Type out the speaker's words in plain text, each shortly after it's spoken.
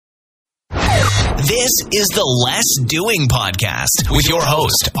This is the Less Doing Podcast with your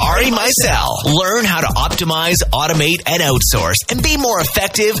host, Ari Meisel. Learn how to optimize, automate, and outsource and be more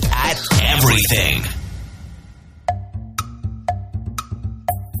effective at everything.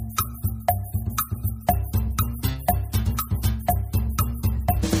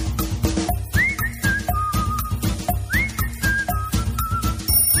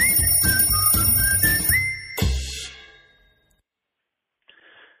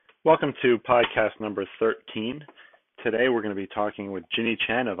 Welcome to podcast number 13. Today we're going to be talking with Ginni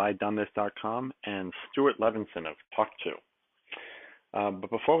Chen of iDoneThis.com and Stuart Levinson of TalkTo. But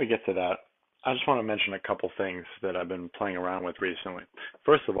before we get to that, I just want to mention a couple things that I've been playing around with recently.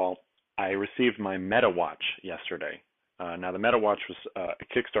 First of all, I received my Meta Watch yesterday. Now the Meta Watch was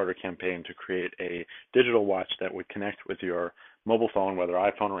a Kickstarter campaign to create a digital watch that would connect with your mobile phone, whether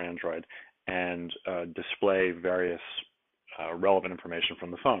iPhone or Android, and display various relevant information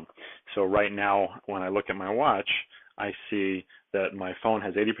from the phone. So right now, when I look at my watch, I see that my phone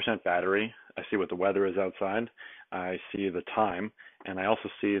has 80% battery. I see what the weather is outside. I see the time, and I also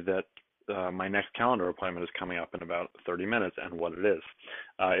see that my next calendar appointment is coming up in about 30 minutes and what it is.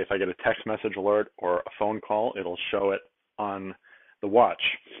 If I get a text message alert or a phone call, it'll show it on the watch.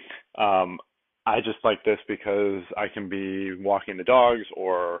 I just like this because I can be walking the dogs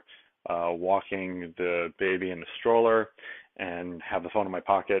or walking the baby in the stroller and have the phone in my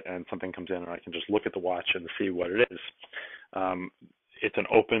pocket, and something comes in and I can just look at the watch and see what it is. It's an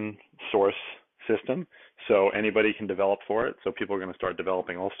open source system, so anybody can develop for it. So people are going to start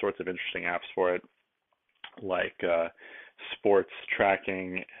developing all sorts of interesting apps for it, like sports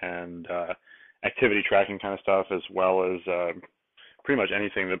tracking and activity tracking kind of stuff, as well as pretty much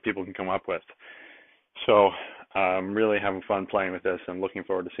anything that people can come up with. So I'm really having fun playing with this and looking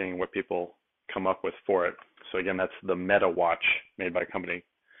forward to seeing what people come up with for it. So again, that's the Meta Watch made by a company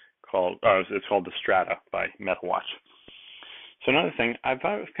called, it's called the Strata by Meta Watch. So another thing, I've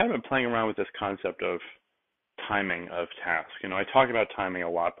kind of been playing around with this concept of timing of tasks. You know, I talk about timing a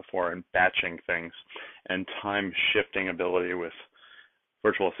lot before and batching things and time shifting ability with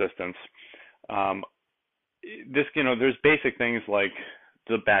virtual assistants. There's basic things like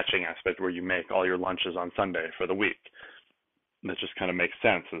the batching aspect where you make all your lunches on Sunday for the week. That just kind of makes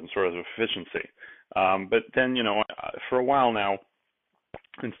sense and sort of efficiency. But then, for a while now,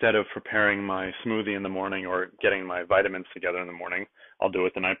 instead of preparing my smoothie in the morning or getting my vitamins together in the morning, I'll do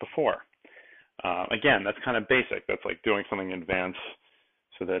it the night before. Again, that's kind of basic. That's like doing something in advance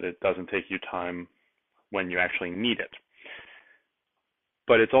so that it doesn't take you time when you actually need it.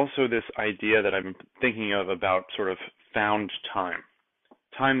 But it's also this idea that I've been thinking of about sort of found time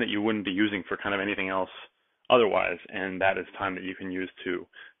that you wouldn't be using for kind of anything else otherwise, and that is time that you can use to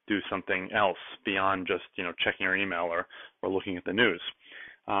do something else beyond just, checking your email or looking at the news.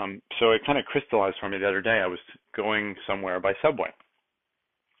 So it kind of crystallized for me the other day. I was going somewhere by subway,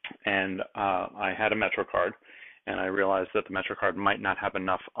 and I had a Metro card, and I realized that the Metro card might not have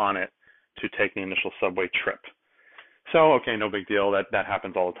enough on it to take the initial subway trip. So, okay, no big deal. That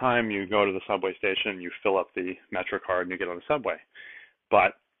happens all the time. You go to the subway station, you fill up the Metro card, and you get on the subway.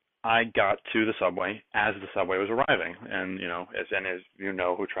 But I got to the subway as the subway was arriving. And, as you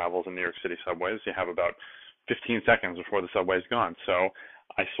know who travels in New York City subways, you have about 15 seconds before the subway's gone. So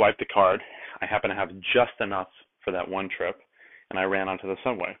I swiped the card. I happened to have just enough for that one trip, and I ran onto the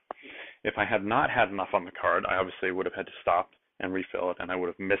subway. If I had not had enough on the card, I obviously would have had to stop and refill it, and I would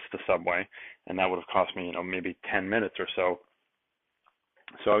have missed the subway, and that would have cost me, maybe 10 minutes or so.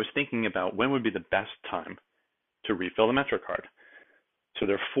 So I was thinking about when would be the best time to refill the Metro card. So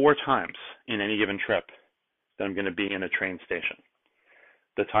there are 4 times in any given trip that I'm going to be in a train station.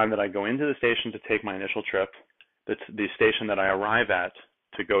 The time that I go into the station to take my initial trip, that's the station that I arrive at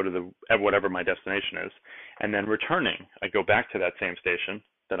to go to whatever my destination is, and then returning, I go back to that same station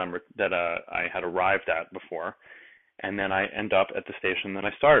that I had arrived at before, and then I end up at the station that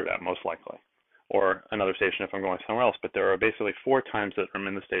I started at, most likely, or another station if I'm going somewhere else. But there are basically 4 times that I'm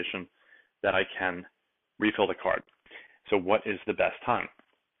in the station that I can refill the card. So what is the best time?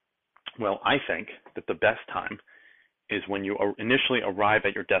 Well, I think that the best time is when you initially arrive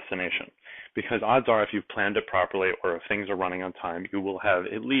at your destination, because odds are if you've planned it properly or if things are running on time, you will have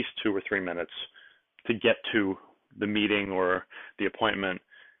at least 2 or 3 minutes to get to the meeting or the appointment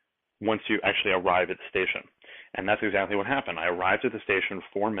once you actually arrive at the station. And that's exactly what happened. I arrived at the station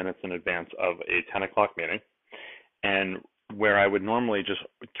 4 minutes in advance of a 10 o'clock meeting, and where I would normally just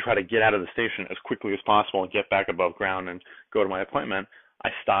try to get out of the station as quickly as possible and get back above ground and go to my appointment, I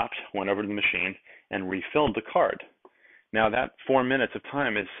stopped, went over to the machine, and refilled the card. Now that 4 minutes of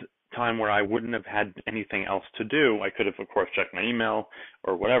time is time where I wouldn't have had anything else to do. I could have, of course, checked my email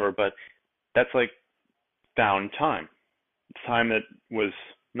or whatever, but that's like found time. Time that was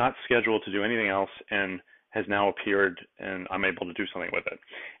not scheduled to do anything else and has now appeared, and I'm able to do something with it.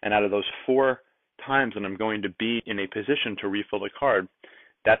 And out of those 4 times that I'm going to be in a position to refill the card,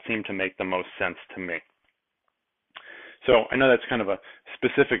 that seemed to make the most sense to me. So I know that's kind of a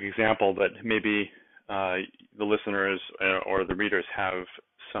specific example, but maybe the listeners or the readers have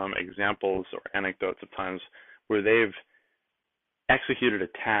some examples or anecdotes of times where they've executed a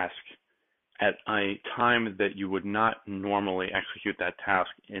task at a time that you would not normally execute that task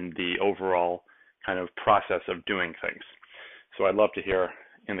in the overall kind of process of doing things. So I'd love to hear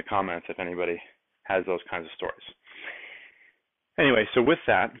in the comments if anybody has those kinds of stories. Anyway, so with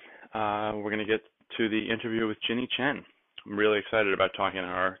that, we're going to get to the interview with Ginni Chen. I'm really excited about talking to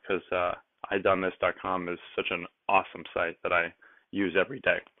her because iDoneThis.com is such an awesome site that I use every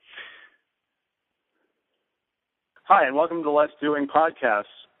day. Hi, and welcome to the Let's Doing podcast.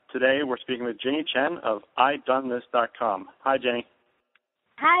 Today we're speaking with Ginni Chen of iDoneThis.com. Hi, Ginni.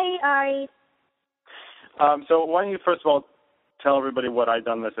 Hi, Ari. So why don't you first of all tell everybody what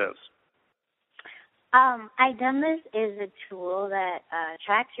iDoneThis is? iDoneThis is a tool that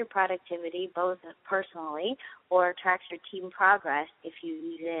tracks your productivity both personally or tracks your team progress if you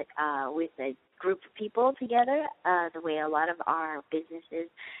use it with a group of people together, the way a lot of our businesses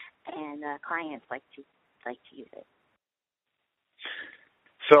and clients like to use it.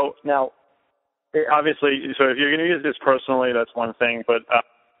 So now, obviously, so if you're going to use this personally, that's one thing, but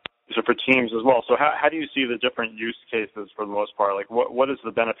so for teams as well. So how do you see the different use cases for the most part? Like what is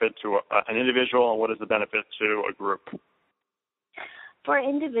the benefit to an individual and what is the benefit to a group? For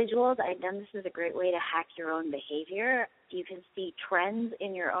individuals, iDoneThis is a great way to hack your own behavior. You can see trends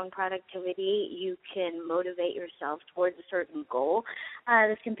in your own productivity. You can motivate yourself towards a certain goal.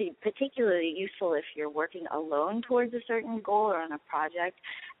 This can be particularly useful if you're working alone towards a certain goal or on a project.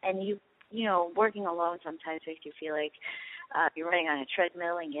 And you know, working alone sometimes makes you feel like you're running on a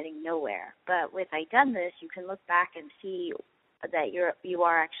treadmill and getting nowhere. But with iDoneThis, you can look back and see that you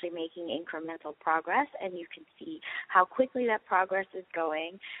are actually making incremental progress, and you can see how quickly that progress is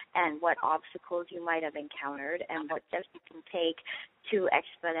going and what obstacles you might have encountered and what steps you can take to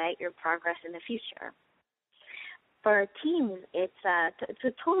expedite your progress in the future. For teams, it's a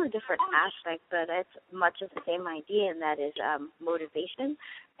totally different aspect, but it's much of the same idea, and that is motivation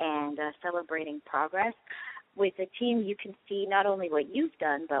and celebrating progress. With a team, you can see not only what you've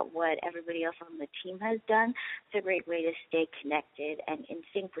done, but what everybody else on the team has done. It's a great way to stay connected and in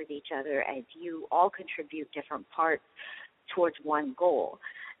sync with each other as you all contribute different parts towards one goal.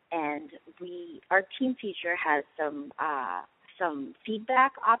 And our team feature has some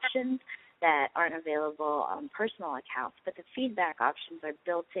feedback options that aren't available on personal accounts, but the feedback options are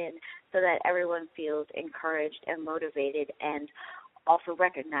built in so that everyone feels encouraged and motivated and also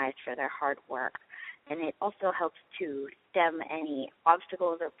recognized for their hard work. And it also helps to stem any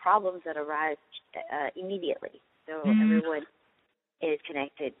obstacles or problems that arise immediately. So everyone is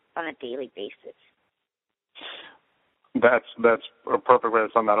connected on a daily basis. That's a perfect way to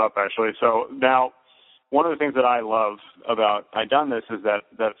sum that up, actually. So now, one of the things that I love about iDoneThis is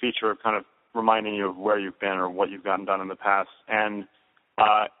that feature of kind of reminding you of where you've been or what you've gotten done in the past. And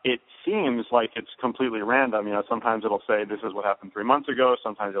it seems like it's completely random. You know, sometimes it'll say this is what happened 3 months ago.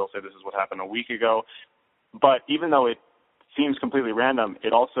 Sometimes it'll say this is what happened a week ago. But even though it seems completely random,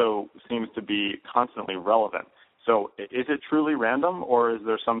 it also seems to be constantly relevant. So is it truly random, or is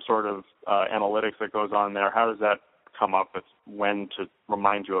there some sort of analytics that goes on there? How does that come up with when to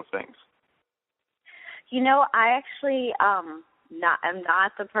remind you of things? You know, I actually I'm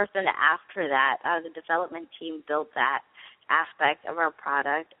not the person to ask for that. The development team built that aspect of our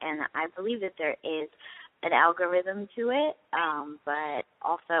product, and I believe that there is an algorithm to it, but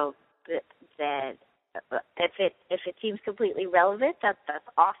also that if it seems completely relevant, that's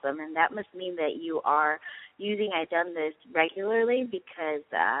awesome, and that must mean that you are using iDoneThis regularly, because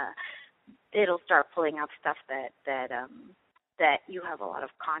it'll start pulling up stuff that you have a lot of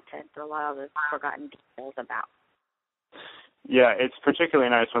content, a lot of forgotten details about. Yeah, it's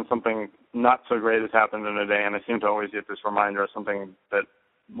particularly nice when something not so great has happened in a day, and I seem to always get this reminder of something that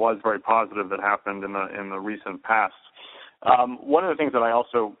was very positive that happened in the recent past. One of the things that I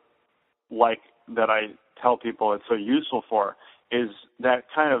also like that I tell people it's so useful for is that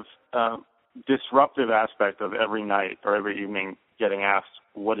kind of disruptive aspect of every night or every evening getting asked,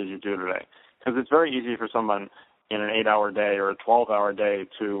 what did you do today? Because it's very easy for someone in an 8-hour day or a 12-hour day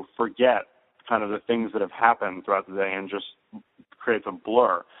to forget kind of the things that have happened throughout the day and just creates a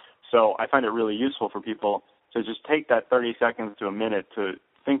blur. So I find it really useful for people to just take that 30 seconds to a minute to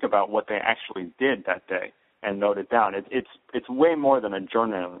think about what they actually did that day. and note it down. It's way more than a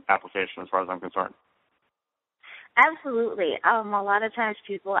journaling application as far as I'm concerned. Absolutely. A lot of times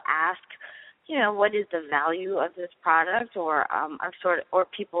people ask, what is the value of this product, or or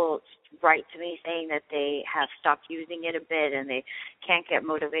people write to me saying that they have stopped using it a bit and they can't get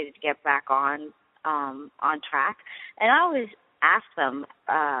motivated to get back on track. And I always ask them,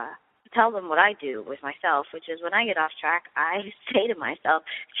 tell them what I do with myself, which is when I get off track, I say to myself,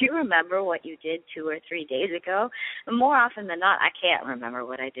 do you remember what you did 2 or 3 days ago? And more often than not, I can't remember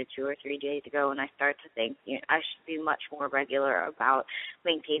what I did 2 or 3 days ago, and I start to think I should be much more regular about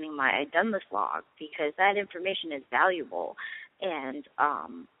maintaining my iDoneThis log, because that information is valuable, and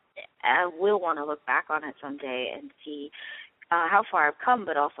I will want to look back on it someday and see how far I've come,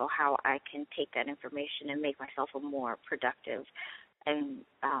 but also how I can take that information and make myself a more productive and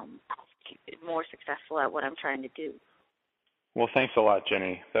more successful at what I'm trying to do. Well, thanks a lot,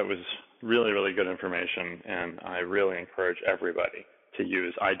 Ginni. That was really, really good information, and I really encourage everybody to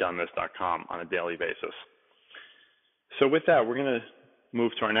use iDoneThis.com on a daily basis. So with that, we're going to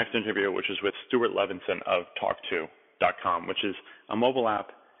move to our next interview, which is with Stuart Levinson of TalkTo.com, which is a mobile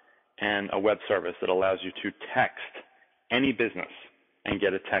app and a web service that allows you to text any business and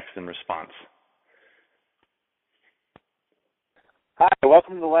get a text in response. Hi,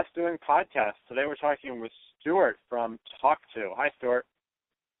 welcome to the Less Doing podcast. Today we're talking with Stuart from TalkTo. Hi, Stuart.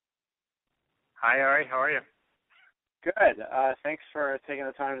 Hi, Ari. How are you? Good. Thanks for taking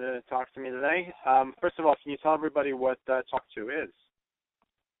the time to talk to me today. First of all, can you tell everybody what TalkTo is?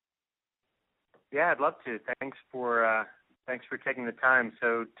 Yeah, I'd love to. Thanks for taking the time.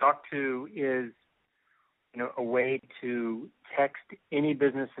 So TalkTo is, a way to text any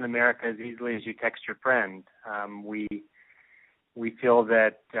business in America as easily as you text your friend. We feel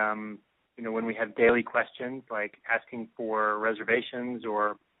that, when we have daily questions like asking for reservations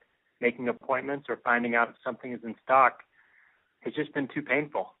or making appointments or finding out if something is in stock, it's just been too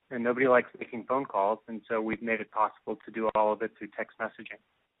painful, and nobody likes making phone calls, and so we've made it possible to do all of it through text messaging.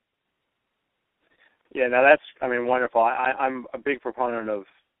 Yeah, now that's, wonderful. I'm a big proponent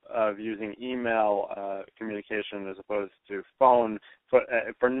of using email communication as opposed to phone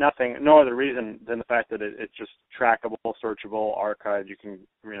for nothing, no other reason than the fact that it's just trackable, searchable, archived. You can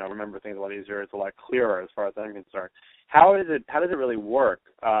remember things a lot easier. It's a lot clearer as far as I'm concerned. How does it really work?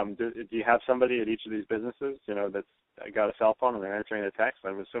 Do you have somebody at each of these businesses that's got a cell phone and they're answering the text?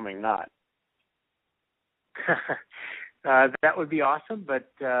 I'm assuming not. That would be awesome,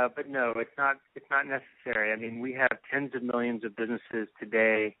 but no, it's not necessary. We have tens of millions of businesses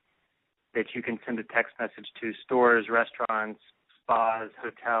today that you can send a text message to: stores, restaurants, spas,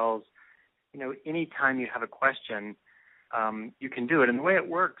 hotels. Anytime you have a question, you can do it. And the way it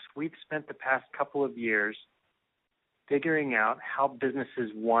works, we've spent the past couple of years figuring out how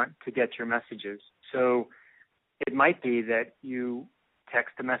businesses want to get your messages. So it might be that you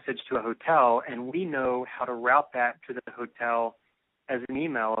text a message to a hotel, and we know how to route that to the hotel as an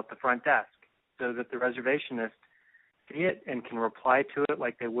email at the front desk, so that the reservationist see it and can reply to it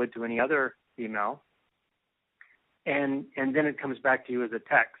like they would to any other email. And then it comes back to you as a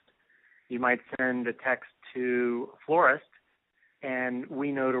text. You might send a text to a florist, and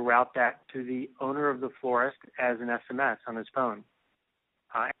we know to route that to the owner of the florist as an SMS on his phone.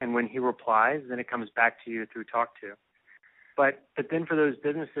 And when he replies, then it comes back to you through TalkTo. But then for those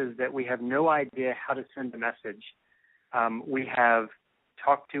businesses that we have no idea how to send a message, we have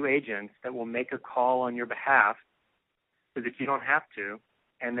TalkTo agents that will make a call on your behalf so that you don't have to,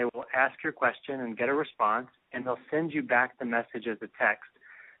 and they will ask your question and get a response, and they'll send you back the message as a text.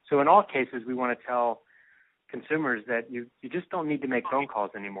 So in all cases, we want to tell consumers that you just don't need to make phone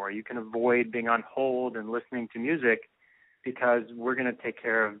calls anymore. You can avoid being on hold and listening to music, because we're going to take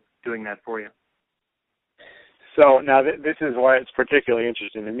care of doing that for you. So now this is why it's particularly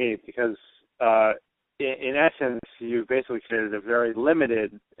interesting to me, because in essence, you basically created a very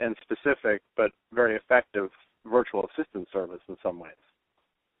limited and specific but very effective virtual assistant service in some ways.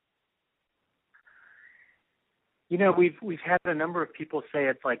 We've had a number of people say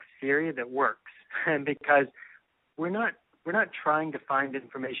it's like Siri that works, and because we're not trying to find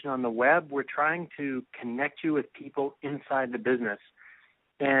information on the web. We're trying to connect you with people inside the business.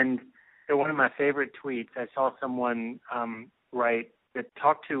 And one of my favorite tweets, I saw someone write that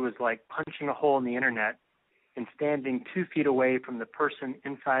TalkTo was like punching a hole in the internet and standing 2 feet away from the person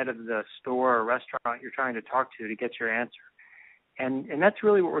inside of the store or restaurant you're trying to talk to get your answer. And that's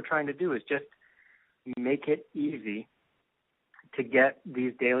really what we're trying to do, is just make it easy to get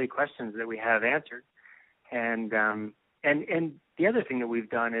these daily questions that we have answered. And the other thing that we've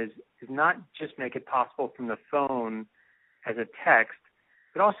done is not just make it possible from the phone as a text,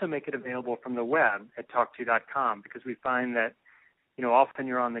 but also make it available from the web at TalkTo.com, because we find that, often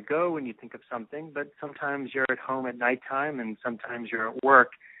you're on the go when you think of something, but sometimes you're at home at nighttime and sometimes you're at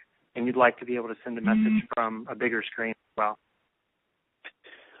work and you'd like to be able to send a message from a bigger screen as well.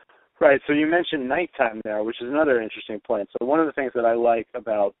 Right. So you mentioned nighttime there, which is another interesting point. So one of the things that I like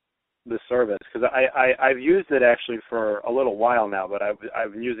about the service, because I've used it actually for a little while now, but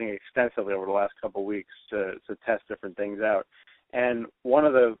I've been using it extensively over the last couple of weeks to test different things out. And one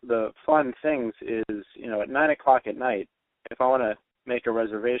of the fun things is, at 9 o'clock at night, if I want to make a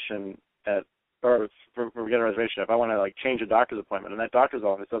reservation if I want to change a doctor's appointment, and that doctor's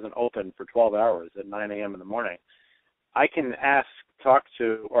office doesn't open for 12 hours at 9 a.m. in the morning, I can ask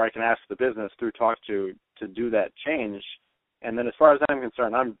TalkTo, or I can ask the business through TalkTo to do that change. And then as far as I'm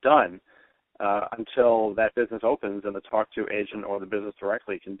concerned, I'm done until that business opens and the TalkTo agent or the business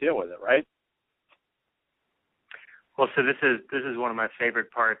directly can deal with it, right? Well, so this is one of my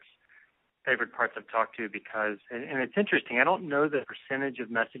favorite parts of TalkTo, because, and it's interesting, I don't know the percentage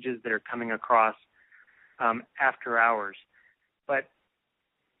of messages that are coming across after hours, but,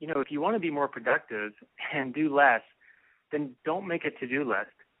 if you want to be more productive and do less, then don't make a to-do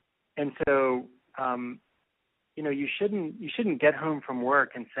list. And so, you shouldn't get home from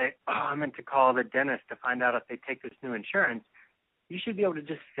work and say, I meant to call the dentist to find out if they take this new insurance. You should be able to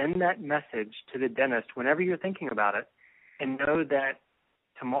just send that message to the dentist whenever you're thinking about it, and know that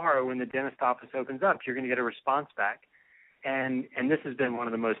tomorrow when the dentist office opens up, you're going to get a response back. And this has been one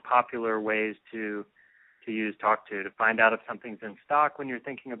of the most popular ways to use TalkTo, to find out if something's in stock when you're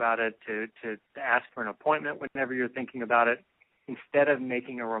thinking about it, to ask for an appointment whenever you're thinking about it, instead of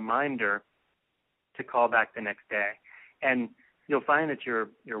making a reminder to call back the next day. And you'll find that you're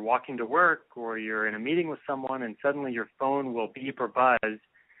walking to work, or you're in a meeting with someone, and suddenly your phone will beep or buzz,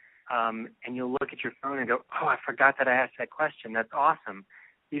 and you'll look at your phone and go, I forgot that I asked that question. That's awesome.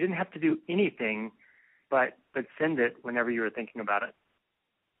 You didn't have to do anything but send it whenever you were thinking about it.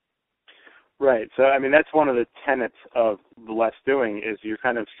 Right. So, that's one of the tenets of the less doing, is you're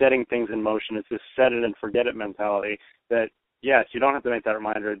kind of setting things in motion. It's this set it and forget it mentality that, yes, you don't have to make that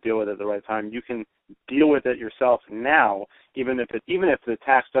reminder to deal with it at the right time. You can deal with it yourself now, even if the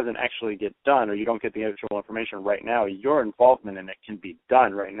task doesn't actually get done, or you don't get the actual information right now. Your involvement in it can be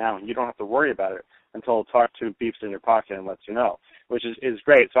done right now, and you don't have to worry about it until TalkTo beeps in your pocket and lets you know, which is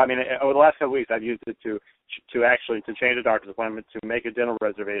great. So, over the last couple of weeks, I've used it to change a doctor's appointment, to make a dental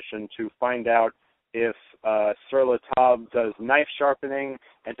reservation, to find out if Sur La Table does knife sharpening,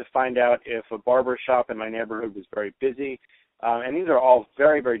 and to find out if a barber shop in my neighborhood was very busy. And these are all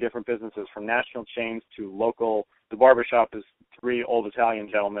very, very different businesses, from national chains to local. The barber shop is 3 old Italian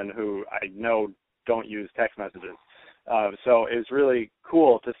gentlemen who I know don't use text messages. So it's really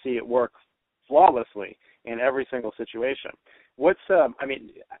cool to see it work flawlessly in every single situation. What's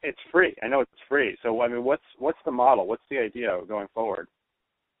it's free. I know it's free. So what's the model? What's the idea going forward?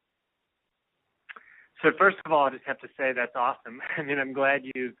 So first of all, I just have to say that's awesome. I'm glad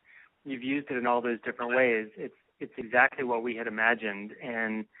you've used it in all those different ways. It's exactly what we had imagined,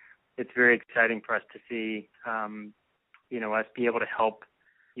 and it's very exciting for us to see, us be able to help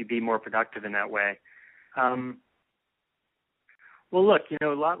you be more productive in that way. Well, look,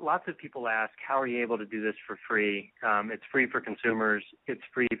 lots of people ask, how are you able to do this for free? It's free for consumers. It's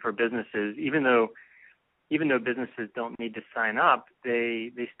free for businesses. Even though businesses don't need to sign up,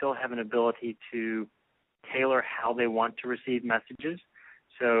 they still have an ability to tailor how they want to receive messages.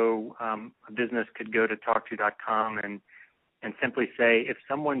 So a business could go to TalkTo.com and simply say, if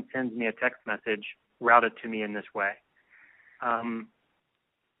someone sends me a text message, route it to me in this way.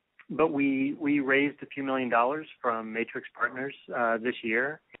 But we raised a few $1 million from Matrix Partners this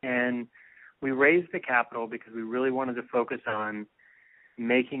year, and we raised the capital because we really wanted to focus on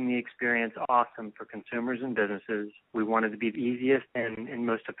making the experience awesome for consumers and businesses. We wanted to be the easiest and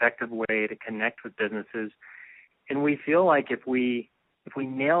most effective way to connect with businesses. And we feel like if we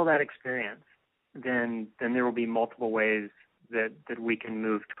nail that experience, then there will be multiple ways that we can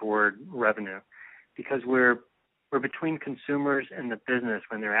move toward revenue, because we're between consumers and the business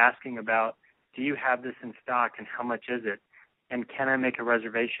when they're asking about, do you have this in stock and how much is it? And can I make a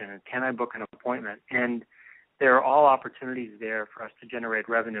reservation? And can I book an appointment? And there are all opportunities there for us to generate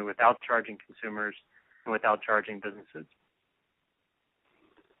revenue without charging consumers and without charging businesses.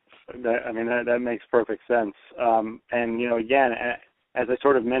 That makes perfect sense. And, again, as I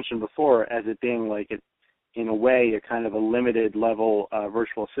sort of mentioned before, as it being like in a way a kind of a limited level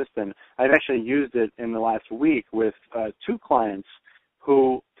virtual assistant, I've actually used it in the last week with 2 clients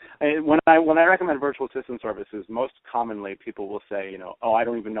who, when I recommend virtual assistant services, most commonly people will say, I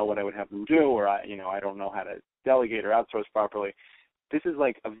don't even know what I would have them do, or I don't know how to delegate or outsource properly. this is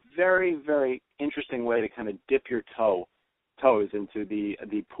like a very, very interesting way to kind of dip your toes into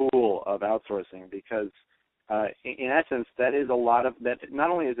the pool of outsourcing, because in essence, that is a lot of that. Not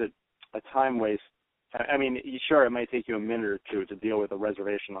only is it a time waste. I mean, sure, it might take you a minute or two to deal with a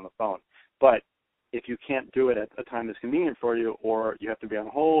reservation on the phone, but if you can't do it at a time that's convenient for you, or you have to be on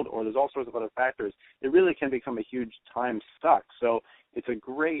hold, or there's all sorts of other factors, it really can become a huge time suck. So it's a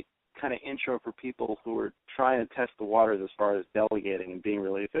great kind of intro for people who are trying to test the waters as far as delegating and being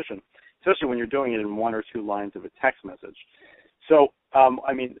really efficient, especially when you're doing it in 1 or 2 lines of a text message. So,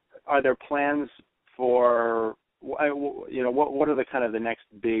 I mean, are there plans for, you know, what are the kind of the next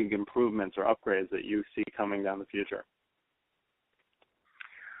big improvements or upgrades that you see coming down the future?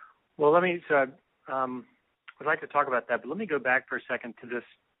 Well, I'd like to talk about that, but let me go back for a second to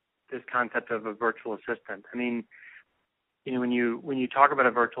this concept of a virtual assistant. I mean, you know, when you talk about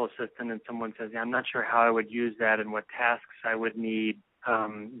a virtual assistant and someone says, I'm not sure how I would use that and what tasks I would need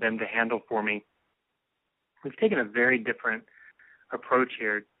them to handle for me, we've taken a very different approach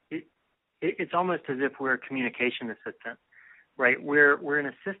here. It's almost as if we're a communication assistant, right? We're an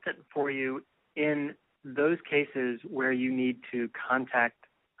assistant for you in those cases where you need to contact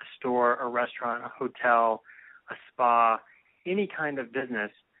a store, a restaurant, a hotel, a spa, any kind of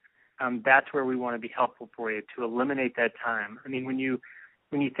business. That's where we want to be helpful for you to eliminate that time. I mean, when you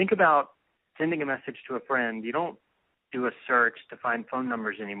think about sending a message to a friend, you don't do a search to find phone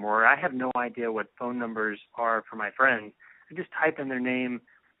numbers anymore. I have no idea what phone numbers are for my friends. I just type in their name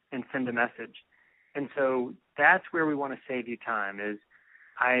and send a message. And so that's where we want to save you time is,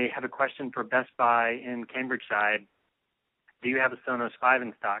 I have a question for Best Buy in Cambridgeside. Do you have a Sonos 5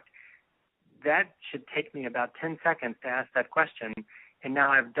 in stock? That should take me about 10 seconds to ask that question. And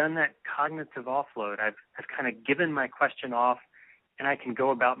now I've done that cognitive offload. I've kind of given my question off, and I can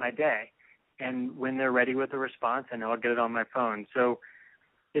go about my day. And when they're ready with a response, I know I'll get it on my phone. So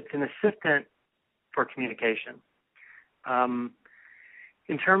it's an assistant for communication.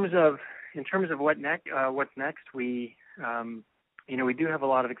 In terms of what's next, we do have a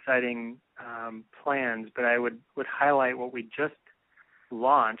lot of exciting plans, but I would highlight what we just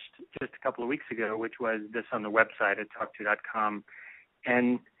launched just a couple of weeks ago, which was this on the website at TalkTo.com,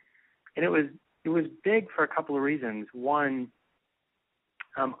 and it was big for a couple of reasons. One,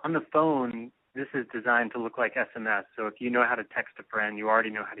 on the phone, this is designed to look like SMS. So if you know how to text a friend, you already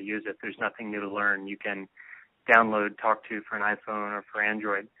know how to use it. There's nothing new to learn. You can download TalkTo for an iPhone or for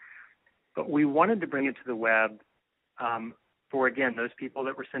Android. But we wanted to bring it to the web for, again, those people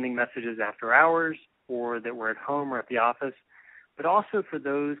that were sending messages after hours or that were at home or at the office, but also for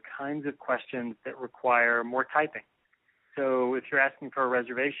those kinds of questions that require more typing. So if you're asking for a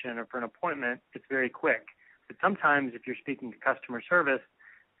reservation or for an appointment, it's very quick. But sometimes if you're speaking to customer service,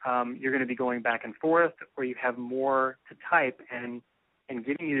 you're going to be going back and forth, or you have more to type, and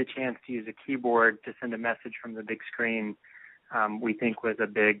giving you the chance to use a keyboard to send a message from the big screen, we think was a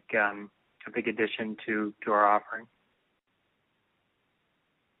big addition to our offering.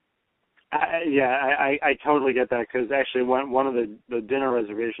 I totally get that, because actually one of the dinner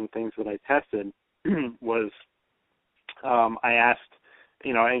reservation things that I tested was I asked,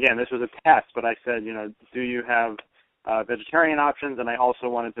 and again, this was a test, but I said, do you have vegetarian options? And I also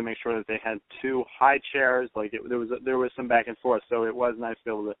wanted to make sure that they had 2 high chairs. Like there was some back and forth, so it was nice to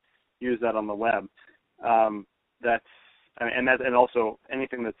be able to use that on the web. And also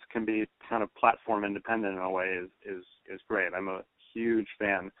anything that can be kind of platform independent in a way is great. I'm a huge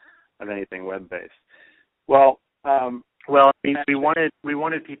fan of anything web based. Well, we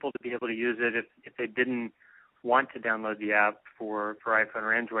wanted people to be able to use it if they didn't want to download the app for iPhone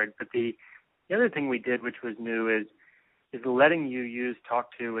or Android. But the other thing we did, which was new, is letting you use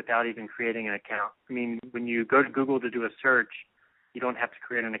TalkTo without even creating an account. I mean, when you go to Google to do a search, you don't have to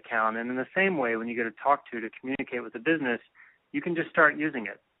create an account. And in the same way, when you go to TalkTo to communicate with a business, you can just start using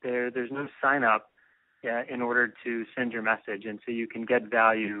it. There's no sign up in order to send your message, and so you can get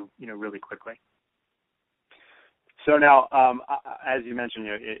value, really quickly. So now, as you mentioned,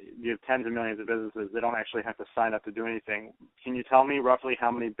 you have tens of millions of businesses. They don't actually have to sign up to do anything. Can you tell me roughly how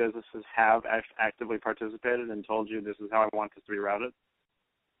many businesses have actively participated and told you this is how I want this to be routed?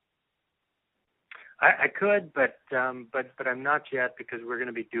 I could, but I'm not yet, because we're going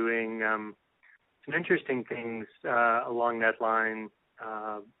to be doing some interesting things along that line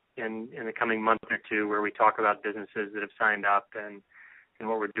in the coming month or two, where we talk about businesses that have signed up and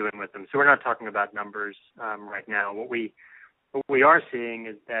what we're doing with them. So we're not talking about numbers right now. What we are seeing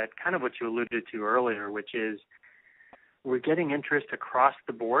is that kind of what you alluded to earlier, which is we're getting interest across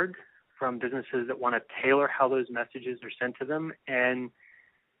the board from businesses that want to tailor how those messages are sent to them, and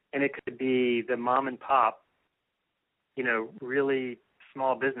it could be the mom and pop, really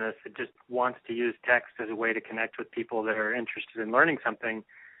small business that just wants to use text as a way to connect with people that are interested in learning something,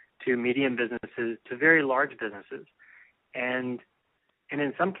 to medium businesses, to very large businesses. And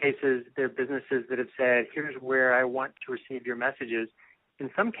in some cases, there are businesses that have said, here's where I want to receive your messages.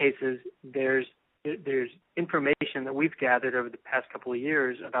 In some cases, there's information that we've gathered over the past couple of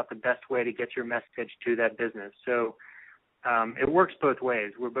years about the best way to get your message to that business. So it works both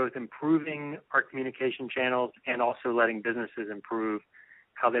ways. We're both improving our communication channels and also letting businesses improve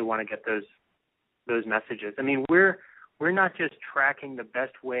how they want to get those messages. I mean, we're not just tracking the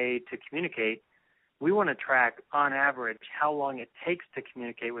best way to communicate. We want to track, on average, how long it takes to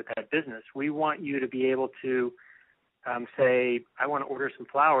communicate with that business. We want you to be able to say, I want to order some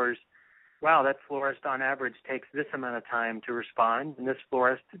flowers. Wow, that florist on average takes this amount of time to respond, and this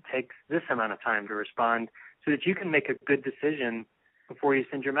florist takes this amount of time to respond, so that you can make a good decision before you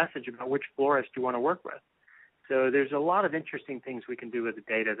send your message about which florist you want to work with. So there's a lot of interesting things we can do with the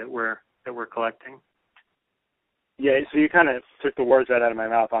data that we're collecting. Yeah, so you kind of took the words right out of my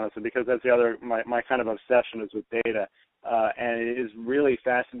mouth, honestly, because that's the other, my kind of obsession is with data. And it is really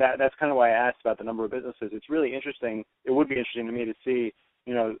fast. That's kind of why I asked about the number of businesses. It's really interesting. It would be interesting to me to see,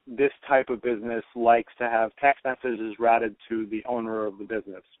 this type of business likes to have text messages routed to the owner of the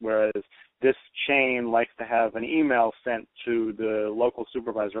business, whereas this chain likes to have an email sent to the local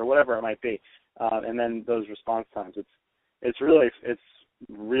supervisor or whatever it might be, and then those response times. It's really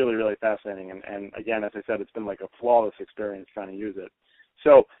really fascinating, and again, as I said, it's been like a flawless experience trying to use it.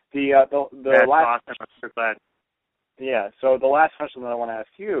 So the That's last awesome. I'm so glad. Yeah. So the last question that I want to ask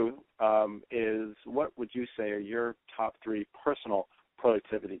you is, what would you say are your top 3 personal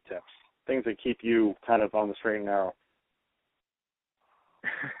productivity tips? Things that keep you kind of on the straight and narrow.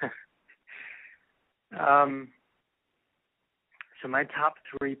 So my top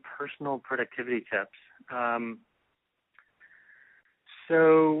 3 personal productivity tips.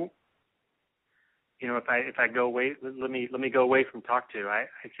 So, if I go away, let me go away from TalkTo. I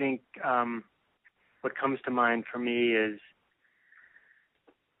think what comes to mind for me is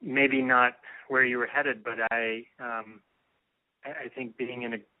maybe not where you were headed, but I think being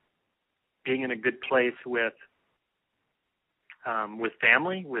in a good place with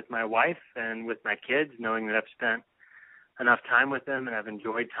family, with my wife, and with my kids, knowing that I've spent enough time with them and I've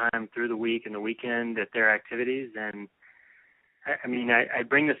enjoyed time through the week and the weekend at their activities. And I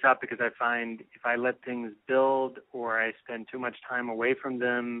bring this up because I find if I let things build or I spend too much time away from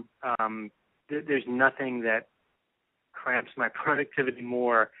them, there's nothing that cramps my productivity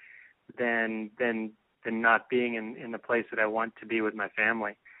more than not being in the place that I want to be with my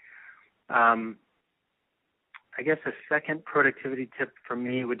family. I guess a second productivity tip for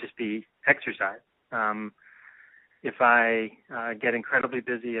me would just be exercise. If I get incredibly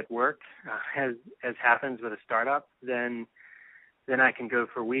busy at work, as happens with a startup, then I can go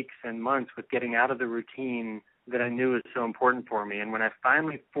for weeks and months with getting out of the routine that I knew was so important for me. And when I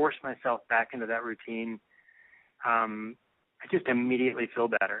finally force myself back into that routine, I just immediately feel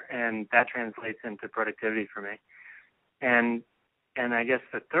better, and that translates into productivity for me. And I guess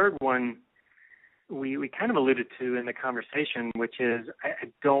the third one we kind of alluded to in the conversation, which is I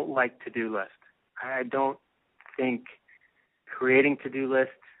don't like to-do lists. I don't think creating to-do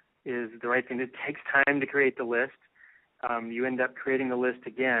lists is the right thing. It takes time to create the list. You end up creating the list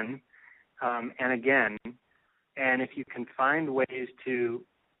again and again. And if you can find ways to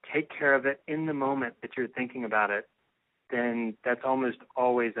take care of it in the moment that you're thinking about it, then that's almost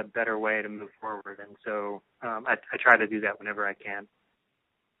always a better way to move forward. And so I try to do that whenever I can.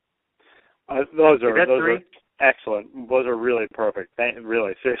 Those are excellent. Those are really perfect.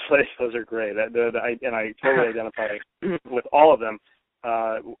 Really, seriously, those are great. And I totally identify with all of them.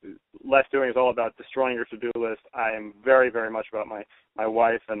 Less doing is all about destroying your to-do list. I am very, very much about my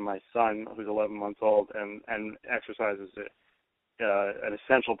wife and my son, who's 11 months old, and exercise is an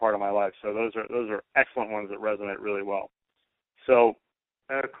essential part of my life. So those are excellent ones that resonate really well. So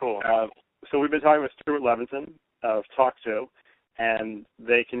cool. So we've been talking with Stuart Levinson of TalkTo, and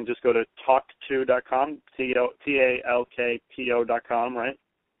they can just go to talkto.com, TALKTO.com, right?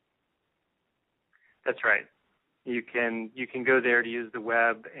 That's right. You can go there to use the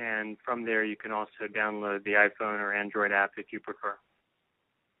web, and from there you can also download the iPhone or Android app if you prefer.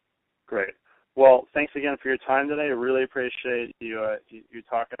 Great. Well, thanks again for your time today. I really appreciate you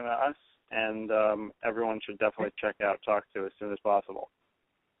talking to us, and everyone should definitely check out TalkTo as soon as possible.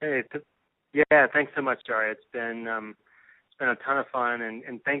 Hey, yeah, thanks so much, Jari. It's been a ton of fun,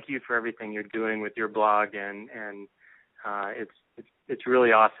 and thank you for everything you're doing with your blog, and it's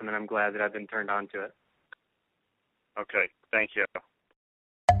really awesome, and I'm glad that I've been turned on to it. Okay, thank you.